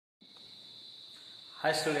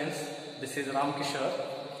Hi students, this is Ram Kishore,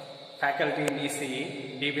 faculty in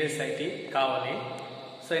ECE, DBSIT, Kavali.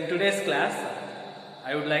 So in today's class,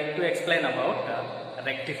 I would like to explain about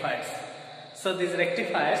rectifiers. So these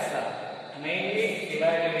rectifiers are mainly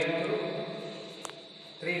divided into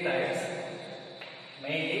three types.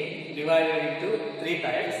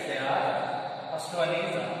 They are, first one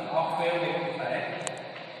is half-wave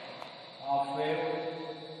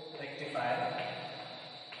rectifier.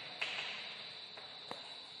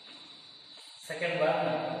 Second one,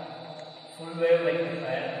 full wave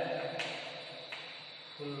rectifier.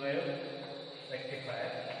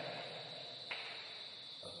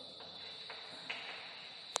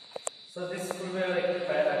 So this full wave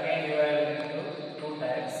rectifier again divided into two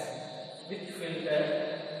types, with filter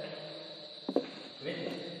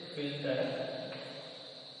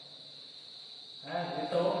and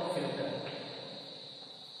without filter.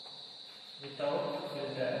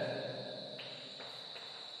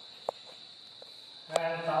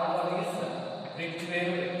 And third one is bridge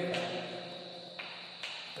wave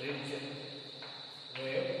rectifier.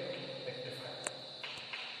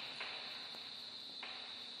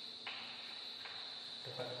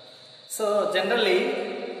 So generally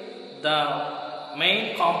the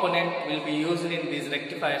main component will be used in these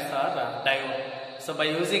rectifiers are diode. So by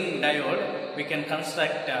using diode we can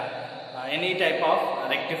construct any type of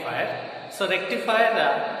rectifier. So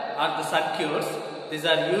rectifier are the circuits. These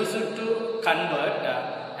are used to convert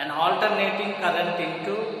an alternating current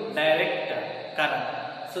into direct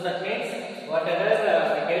current. So that means whatever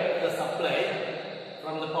we get the supply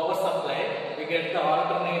from the power supply, we get the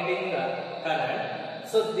alternating current.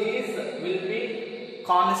 So these will be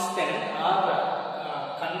constant or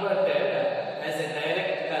converted as a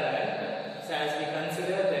direct current. So as we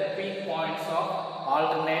consider the peak points of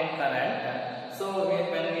alternate current. So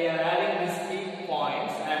when we are adding these peak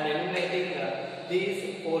points and eliminating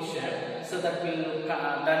these portions, so that will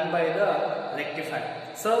done by the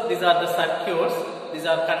rectifier. So these are the circuits. These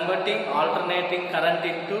are converting alternating current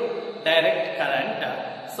into direct current.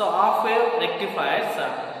 So half-wave rectifiers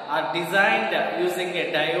are designed using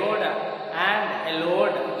a diode and a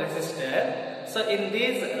load resistor. So in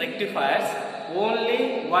these rectifiers,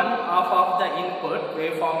 only one half of the input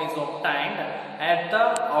waveform is obtained at the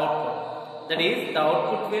output. That is, the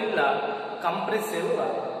output will compressive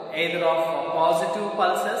either of positive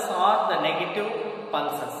pulses or the negative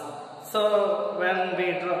pulses. So when we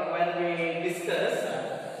discuss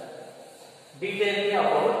detailing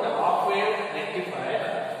about half-wave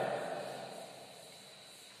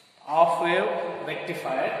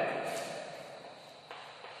rectifier.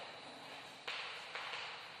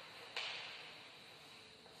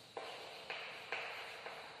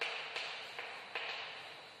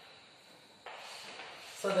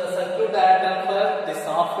 So the circuit diagram for this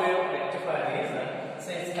half-wave rectifier is, so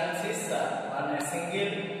it consists on a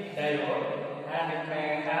single diode and it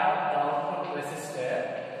may have the output resistor.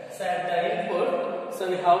 So at the input, so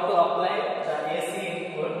we have to apply the AC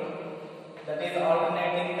input, that is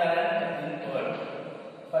alternating current input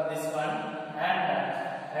for this one, and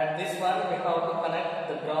at this one we have to connect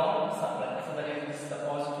the ground supply. So that is the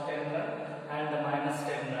positive terminal and the minus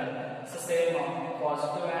terminal. So same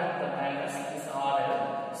positive and the minus is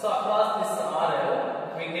RL. So across this RL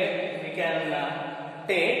we can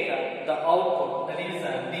take the output, that is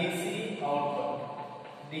DC output.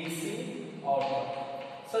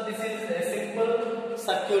 So this is a simple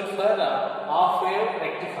circuit for half-wave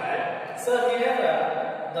rectifier. So here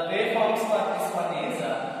the waveforms for this one is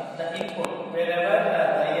the input, wherever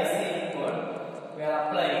the AC input we are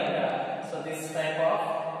applying. So this type of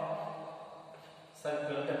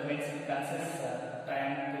circuit, that means it consists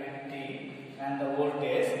time period T and the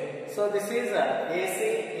voltage. So this is AC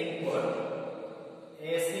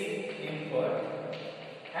input,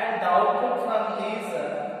 and the output from these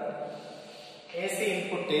AC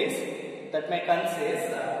input is, that may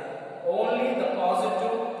consist only the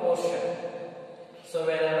positive portion. So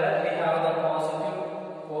wherever we have the positive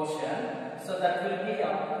portion, so that will be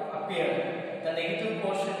appear. The negative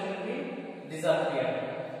portion will be disappear.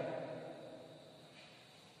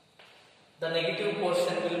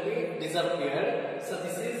 So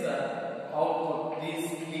this is output, this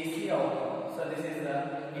DC output. So this is the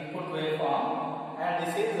input waveform and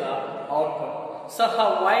this is the output. So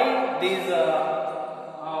why these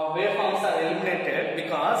waveforms are eliminated?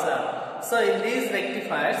 Because so in these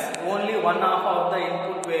rectifiers only one half of the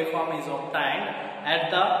input waveform is obtained at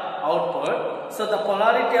the output. So the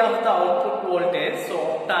polarity of the output voltage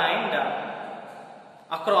obtained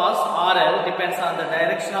across RL depends on the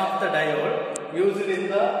direction of the diode used in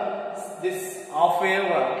this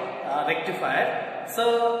half-wave rectifier.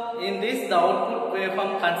 So in this, the output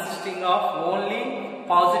waveform consisting of only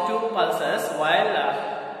positive pulses,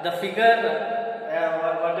 while the figure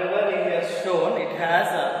whatever it has shown, it has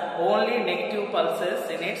only negative pulses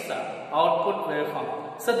in its output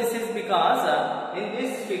waveform. So this is because in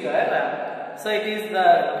this figure, so it is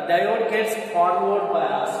the diode gets forward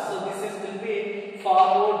bias. So this is will be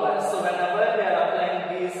forward bias. So whenever we are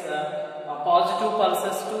applying these positive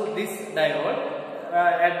pulses to this diode,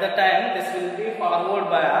 at the time this will be forward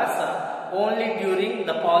bias only during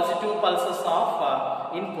the positive pulses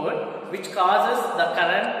of input, which causes the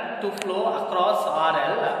current to flow across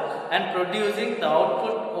RL and producing the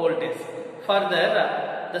output voltage.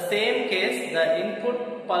 Further, the same case, the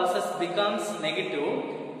input pulses becomes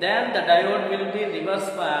negative, then the diode will be reverse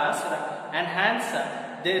biased and hence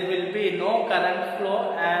there will be no current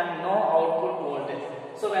flow and no output voltage.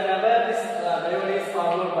 So whenever this diode is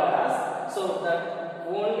forward biased, so that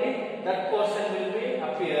only that portion will be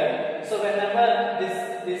appear. So whenever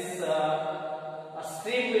this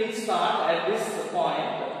stream will start at this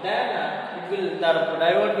point, then the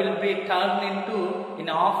diode will be turned into in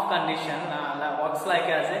off condition, works like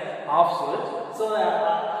as a off switch. So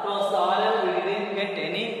across the RL we didn't get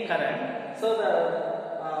any current. So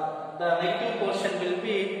the negative portion will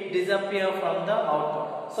be disappear from the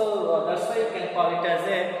output. So that's why you can call it as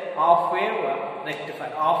a off wave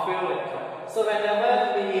rectifier. Off wave rectifier. So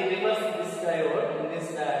whenever we reverse this diode in this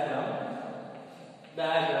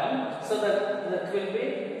diagram, so that will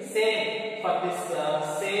be same for this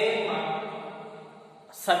same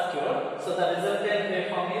circuit. So the resultant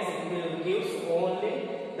waveform is, it will give only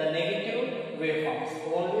the negative waveforms,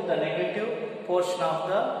 only the negative portion of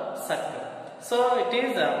the circuit. So it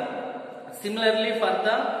is similarly for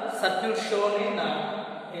the circuit shown in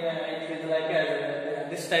it is like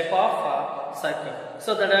this type of circuit.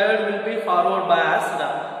 So the diode will be forward biased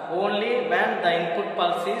only when the input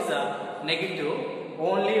pulse is negative,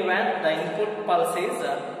 only when the input pulse is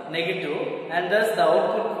negative, and thus the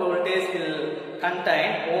output voltage will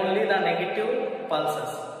contain only the negative pulses.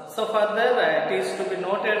 So further, it is to be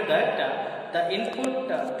noted that the input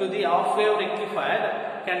to the off wave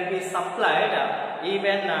rectifier can be supplied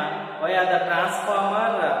even via the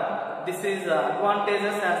transformer. This is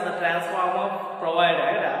advantages as the transformer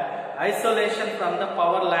provided isolation from the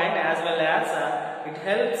power line, as well as it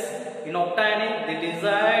helps in obtaining the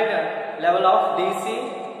desired level of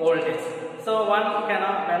DC voltage. So one can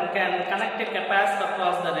connect a capacitor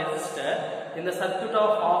across the resistor in the circuit of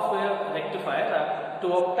off wave rectifier to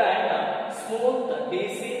obtain smooth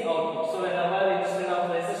DC output. So whenever instead of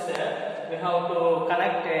resistor we have to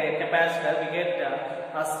connect a capacitor, we get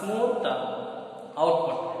a smooth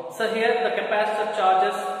output. So here the capacitor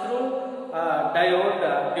charges through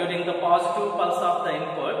diode during the positive pulse of the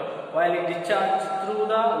input, while it discharges through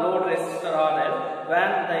the load resistor RL when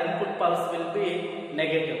the input pulse will be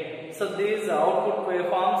negative. So these output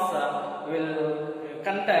waveforms will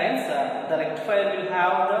contains the rectifier will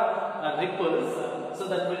have the ripples, so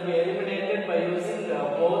that will be eliminated by using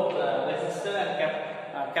both resistor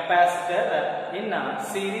and capacitor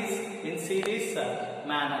in series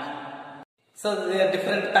manner. So there are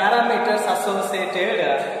different parameters associated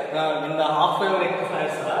in the half wave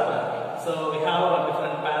rectifiers. So we have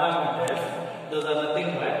different parameters. Those are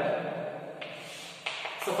nothing but.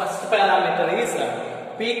 So first parameter is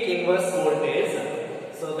peak inverse voltage.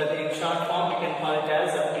 So that in short form we can call it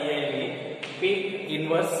as a PIV, peak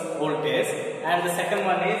inverse voltage. And the second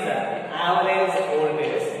one is average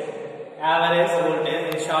voltage. Average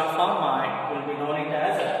voltage in short form it will be known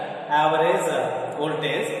as average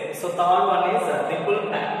voltage. So third one is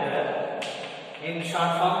ripple factor. In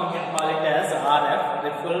short form we can call it as RF,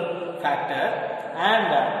 ripple factor.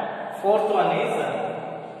 And fourth one is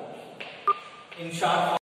in short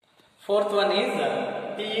form. Fourth one is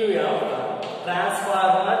TUF,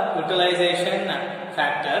 transformer utilization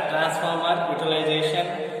factor. Transformer utilization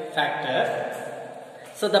factor.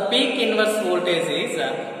 So the peak inverse voltage is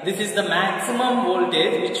this is the maximum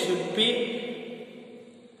voltage which should be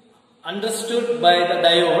understood by the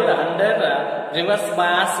diode under reverse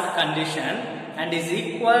bias condition and is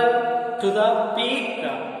equal to the peak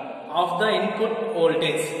of the input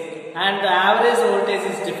voltage, and the average voltage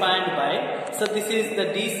is defined by, so this is the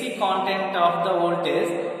DC content of the voltage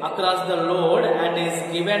across the load and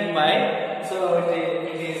is given by, so it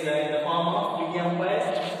is in the form of Vm by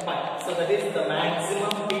pi. So that is the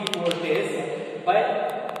maximum peak voltage by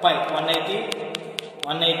pi,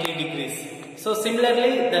 180 degrees. So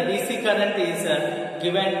similarly the DC current is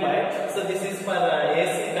given by, so this is for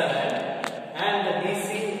AC current, and the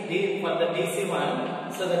DC for the DC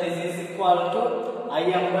one, so that is equal to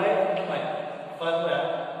Im by pi for the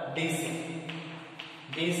DC.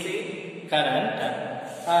 DC current,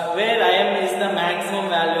 where Im is the maximum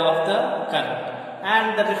value of the current,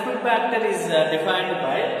 and the ripple factor is defined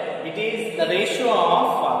by, it is the ratio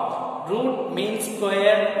of root mean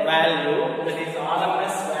square value, that is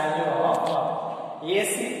RMS value of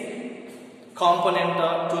AC component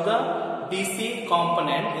to the DC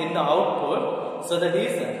component in the output. So that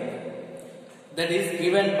is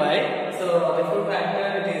given by, so ripple factor,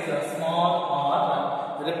 it is a small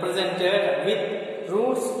r represented with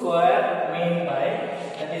root square mean by,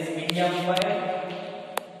 that is Vm by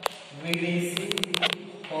VDC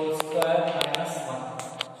whole square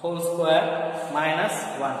minus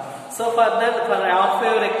 1. So further, for half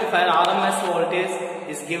wave rectifier, RMS voltage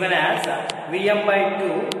is given as Vm by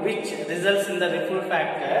 2, which results in the ripple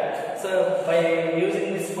factor. So by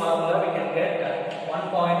using this formula, we can get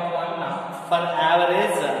 1.1 for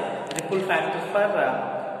average ripple factor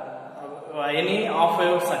for any half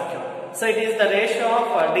wave circuit. So it is the ratio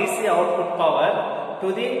of DC output power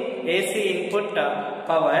to the AC input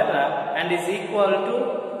power, and is equal to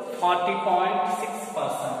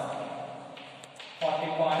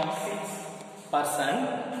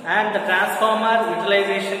 40.6%. And the transformer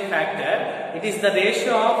utilization factor, it is the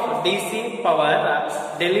ratio of DC power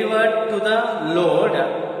delivered to the load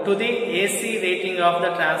to the AC rating of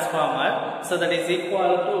the transformer. So that is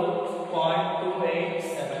equal to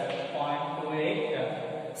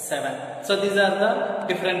 0.287. So these are the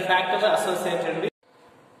different factors associated with.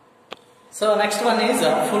 So next one is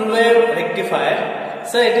full wave rectifier.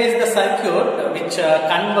 So it is the circuit which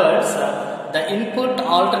converts the input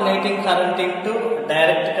alternating current into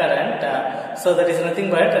direct current. So that is nothing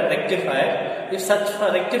but rectifier. If such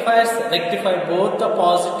rectifiers rectify both the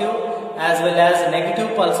positive as well as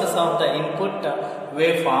negative pulses of the input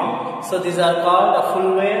waveform, so these are called a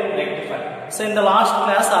full wave rectifier. So in the last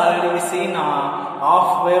class already we seen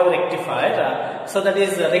half wave rectifier. So that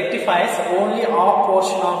is rectifies only half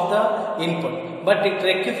portion of the input, but it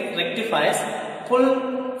rectifies full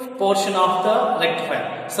portion of the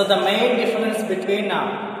rectifier. So the main difference between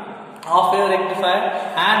half wave rectifier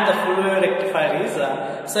and the full wave rectifier is,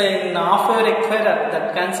 so in half wave rectifier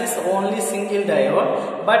that consists only single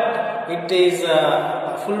diode, but it is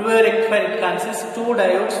full wave rectifier, it consists two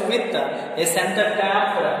diodes with a center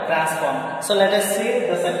tap transformer. So let us see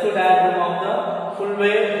the circuit diagram of the full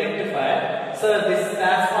wave rectifier. So this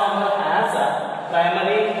transformer has a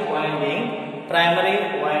primary winding,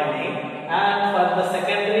 and for the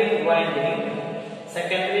secondary winding,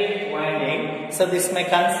 so this may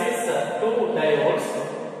consist two diodes.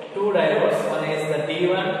 One is the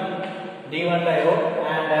D1 diode,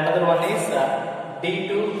 and another one is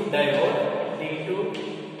D2 diode,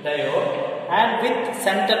 and with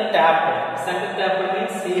center tap. Center tap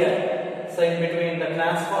means here. So in between the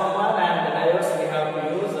transformer and the diodes, we have to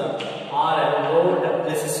use RL, load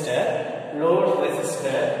resistor.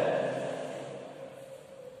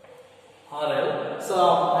 RL. So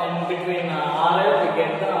in between RL, we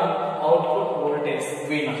get the output voltage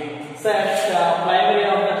V0. So at primary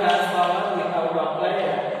of the transformer, we have to apply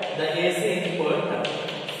the AC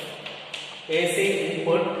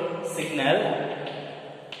input signal.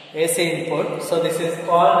 So this is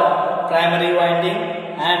called primary winding,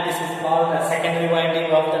 and this is called secondary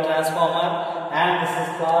winding of the transformer, and this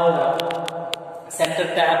is called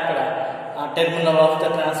center tap terminal of the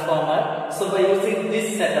transformer. So by using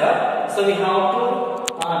this setup, so we have to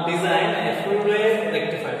design a full wave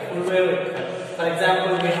rectifier. For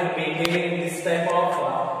example, we have been giving this type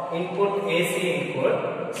of input, AC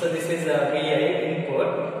input. So this is a VI input,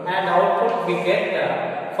 and output we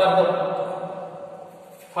get for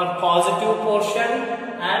positive portion,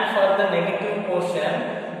 and for the negative portion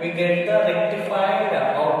we get the rectified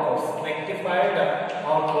outputs.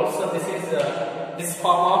 So this is this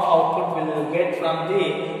form of output we will get from the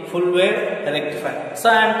full wave rectifier. So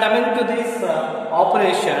I am coming to this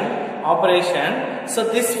operation. So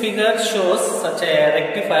this figure shows such a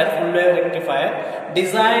rectifier, full wave rectifier,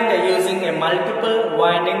 designed using a multiple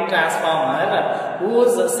winding transformer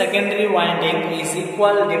whose secondary winding is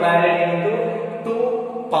equal divided into two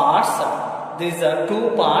parts. These are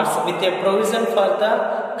two parts with a provision for the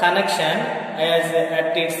connection as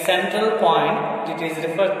at its central point. It is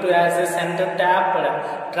referred to as a center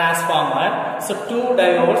tap transformer. So two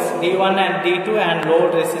diodes D1 and D2 and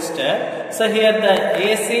load resistor. So here the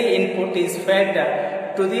AC input is fed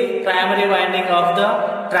to the primary winding of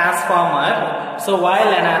the transformer. So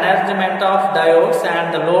while an arrangement of diodes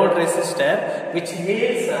and the load resistor which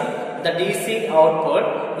yields the DC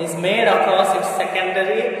output is made across its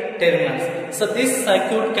secondary terminals. So this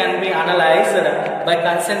circuit can be analyzed by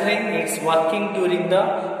considering its working during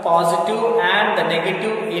the positive and the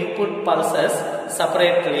negative input pulses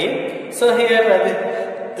separately. So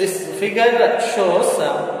here this figure shows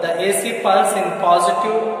the AC pulse in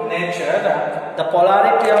positive nature. The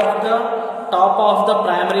polarity of the top of the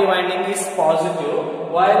primary winding is positive,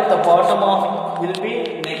 while the bottom of will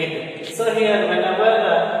be negative. So here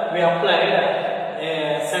whenever we apply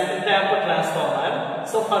a center tap transformer,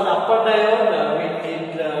 so for the upper diode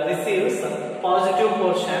it receives positive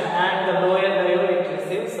portion and the lower diode it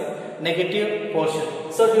receives negative portion.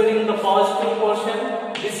 So during the positive portion,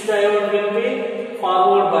 this diode will be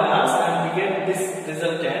forward bias and we get this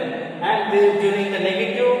resultant, and during the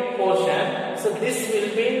negative portion, so this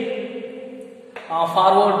will be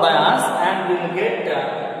forward bias and we will get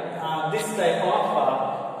this type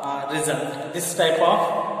of result. This type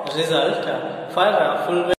of result for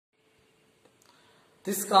full wave.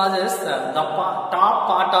 This causes the top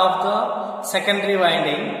part of the secondary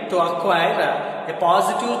winding to acquire a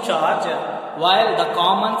positive charge, while the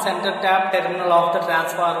common center tap terminal of the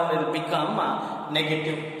transformer will become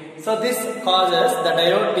negative. So this causes the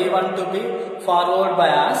diode D1 to be forward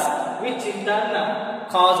bias, which in turn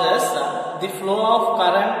causes the flow of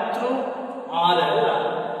current through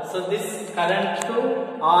RL. So this current through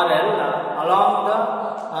RL along the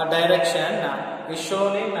direction is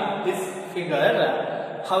shown in this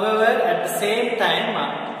figure. However, at the same time,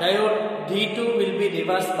 diode D2 will be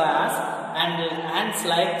reverse bias and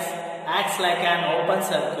acts like an open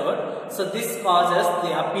circuit. So this causes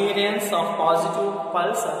the appearance of positive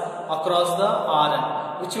pulse across the RL,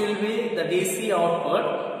 which will be the DC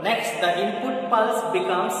output. Next, the input pulse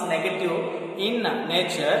becomes negative in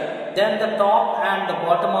nature. Then the top and the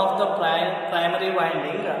bottom of the primary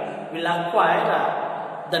winding will acquire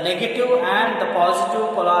the negative and the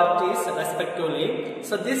positive polarities respectively.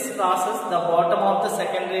 So this causes the bottom of the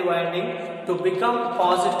secondary winding to become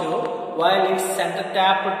positive, while its center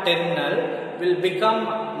tap terminal will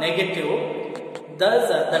become negative. Thus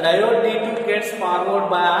the diode D2 gets forward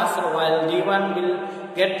bias, while D1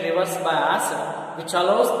 will get reverse bias, which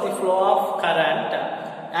allows the flow of current.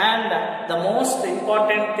 And the most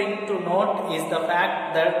important thing to note is the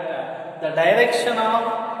fact that the direction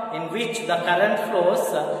in which the current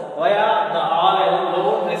flows via the RL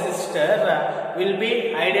load resistor will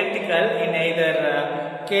be identical in either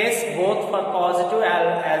case, both for positive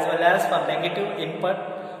as well as for negative input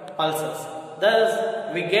pulses.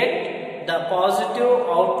 Thus we get the positive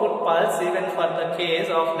output pulse even for the case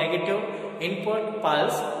of negative input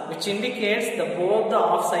pulse, which indicates both the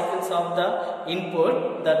off cycles of the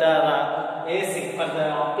input that are AC for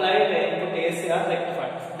the applied input AC are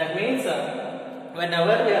rectified. That means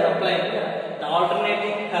whenever we are applying the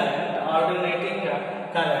alternating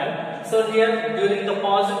current, so here during the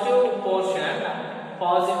positive portion,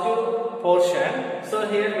 so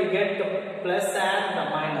here we get the plus and the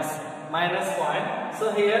minus point.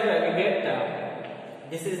 So here we get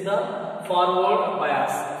this is the forward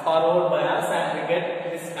bias, and we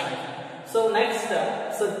get this connection. So next,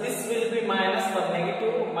 so this will be minus for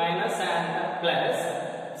negative, minus and plus.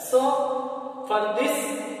 So for this,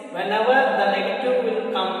 whenever the negative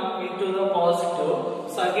will come into the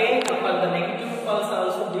positive, so again for the negative pulse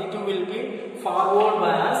also D2 will be forward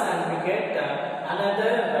bias and we get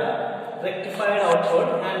another rectified output,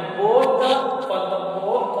 and both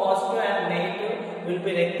positive and negative will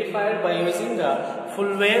be rectified by using the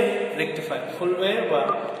full wave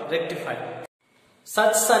rectifier.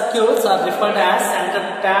 Such circuits are referred as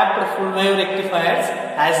center tapped full wave rectifiers,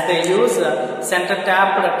 as they use center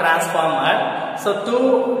tapped transformer. So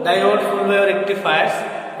two diode full wave rectifiers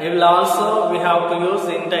we have to use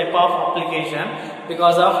in type of application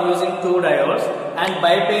because of using two diodes, and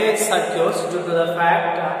biphase circuits due to the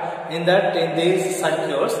fact in these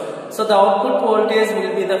circuits. So the output voltage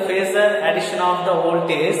will be the phasor addition of the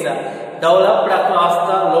voltage developed across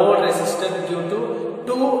the load resistor due to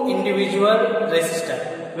two individual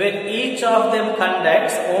resistors, where each of them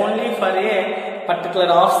conducts only for a particular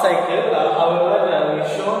off cycle. However, we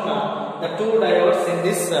shown the two diodes in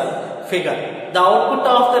this figure. The output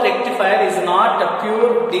of the rectifier is not a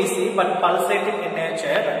pure DC but pulsating in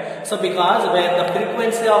nature. So because where the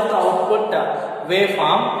frequency of the output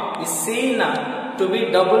waveform is seen to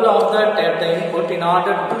be double of the input, in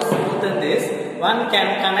order to smoothen this, one can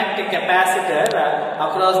connect a capacitor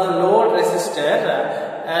across the load resistor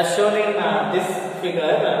as shown in this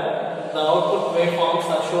figure. The output waveforms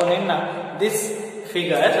are shown in this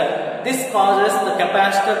figure. This causes the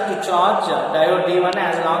capacitor to charge diode D1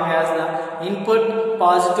 as long as the input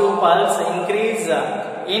positive pulse increase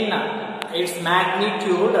in its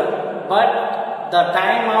magnitude, but the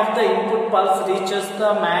time of the input pulse reaches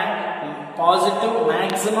the positive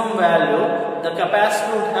maximum value, the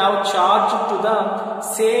capacitor would have charge to the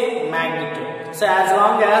same magnitude. So as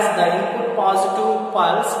long as the input positive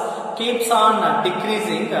pulse keeps on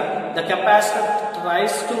decreasing, the capacitor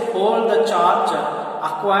tries to hold the charge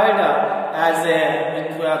acquired as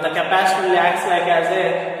the capacitor acts like as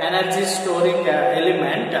a energy storing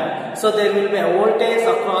element. So there will be a voltage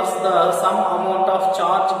across the some amount of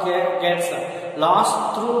charge gets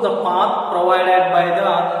lost through the path provided by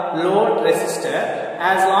the load resistor.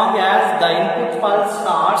 As long as the input pulse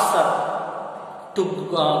starts to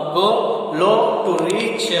go low to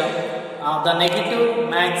reach the negative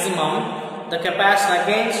maximum, the capacitor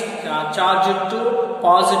again charge it to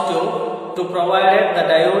positive to provide the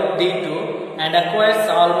diode D2 and acquires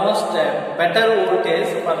almost a better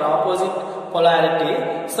voltage for opposite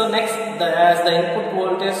polarity. So next, as the input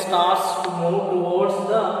voltage starts to move towards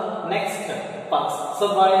the next pulse. So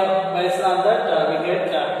based on that we get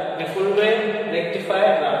a full wave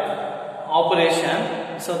rectifier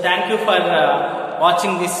operation. So thank you for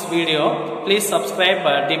watching this video. Please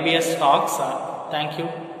subscribe DBS Talks. Thank you.